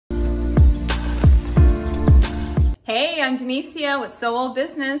Hey, I'm Denecia with Soul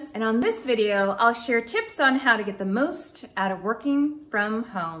Business, and on this video, I'll share tips on how to get the most out of working from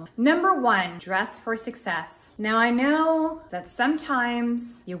home. Number one, dress for success. Now I know that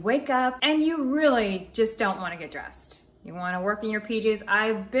sometimes you wake up and you really just don't want to get dressed. You want to work in your PJs.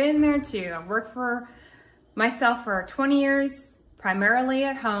 I've been there too. I've worked for myself for 20 years, primarily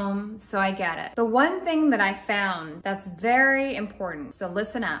at home, so I get it. The one thing that I found that's very important, so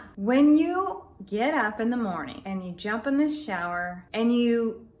listen up. When you get up in the morning and you jump in the shower and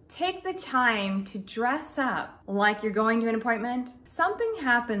you take the time to dress up like you're going to an appointment, something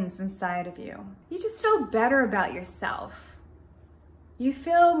happens inside of you. You just feel better about yourself. You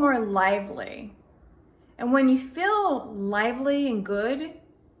feel more lively. And when you feel lively and good,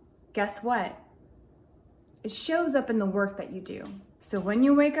 guess what? It shows up in the work that you do. So when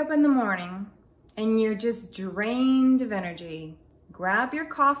you wake up in the morning and you're just drained of energy, grab your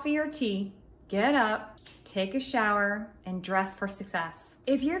coffee or tea, get up, take a shower, and dress for success.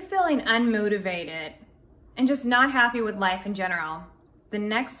 If you're feeling unmotivated and just not happy with life in general, the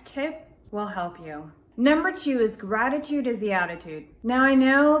next tip will help you. Number two is gratitude is the attitude. Now I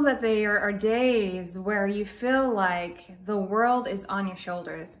know that there are days where you feel like the world is on your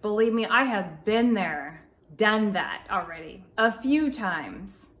shoulders. Believe me, I have been there, done that already a few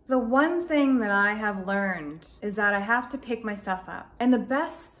times. The one thing that I have learned is that I have to pick myself up. And the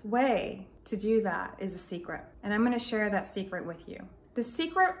best way to do that is a secret. And I'm going to share that secret with you. The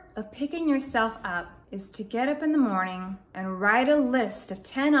secret of picking yourself up is to get up in the morning and write a list of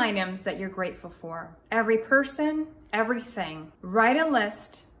 10 items that you're grateful for. Every person, everything. Write a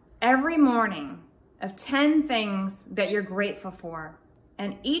list every morning of 10 things that you're grateful for.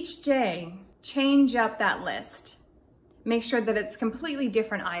 And each day, change up that list. Make sure that it's completely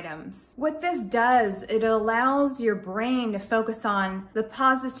different items. What this does, it allows your brain to focus on the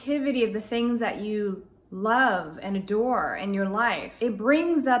positivity of the things that you love and adore in your life. It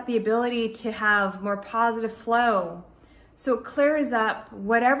brings up the ability to have more positive flow. So it clears up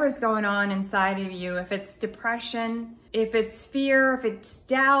whatever's going on inside of you. If it's depression, if it's fear, if it's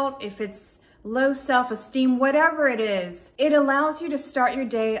doubt, if it's low self-esteem, whatever it is, it allows you to start your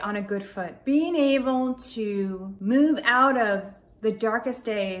day on a good foot. Being able to move out of the darkest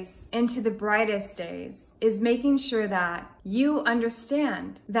days into the brightest days is making sure that you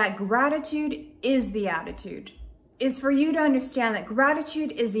understand that gratitude is the attitude. Is for you to understand that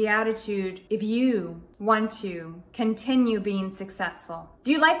gratitude is the attitude if you want to continue being successful.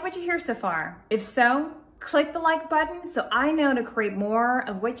 Do you like what you hear so far? If so, click the like button so I know to create more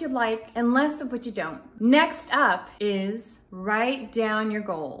of what you like and less of what you don't. Next up is write down your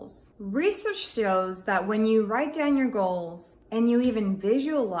goals. Research shows that when you write down your goals and you even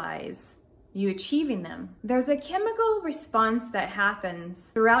visualize you achieving them, there's a chemical response that happens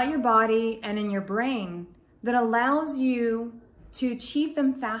throughout your body and in your brain that allows you to achieve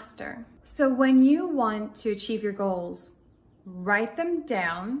them faster. So when you want to achieve your goals, write them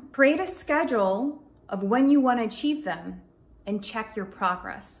down, create a schedule of when you want to achieve them, and check your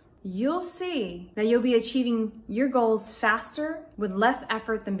progress. You'll see that you'll be achieving your goals faster with less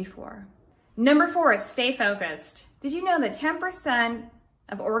effort than before. Number four is stay focused. Did you know that 10%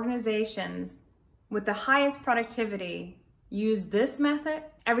 of organizations with the highest productivity use this method?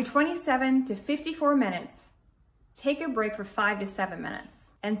 Every 27 to 54 minutes, take a break for 5 to 7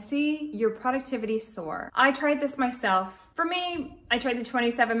 minutes and see your productivity soar. I tried this myself. For me, I tried the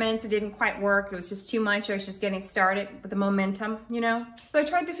 27 minutes, it didn't quite work. It was just too much. I was just getting started with the momentum, you know? So I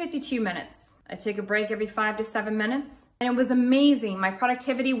tried the 52 minutes. I take a break every 5 to 7 minutes, and it was amazing. My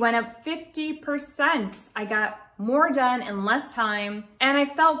productivity went up 50%. I got more done in less time, and I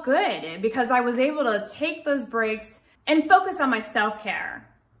felt good because I was able to take those breaks and focus on my self-care,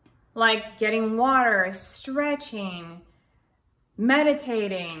 like getting water, stretching,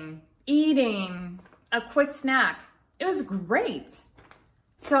 meditating, eating a quick snack. It was great.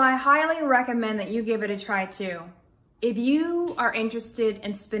 So I highly recommend that you give it a try too. If you are interested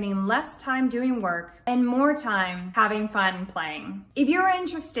in spending less time doing work and more time having fun and playing. If you're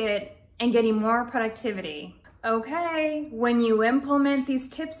interested in getting more productivity, okay, when you implement these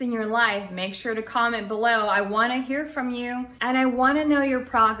tips in your life, make sure to comment below. I want to hear from you and I want to know your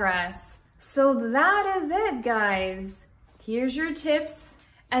progress. So that is it, guys. Here's your tips,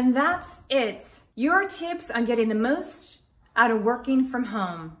 and that's it. Your tips on getting the most out of working from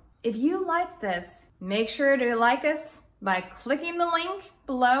home. If you like this, make sure to like us by clicking the link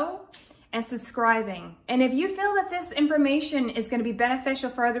below and subscribing. And if you feel that this information is going to be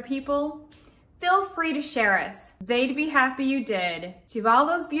beneficial for other people, feel free to share us. They'd be happy you did. To all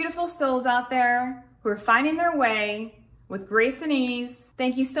those beautiful souls out there who are finding their way with grace and ease,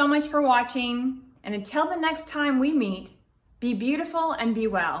 thank you so much for watching. And until the next time we meet, be beautiful and be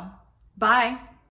well. Bye.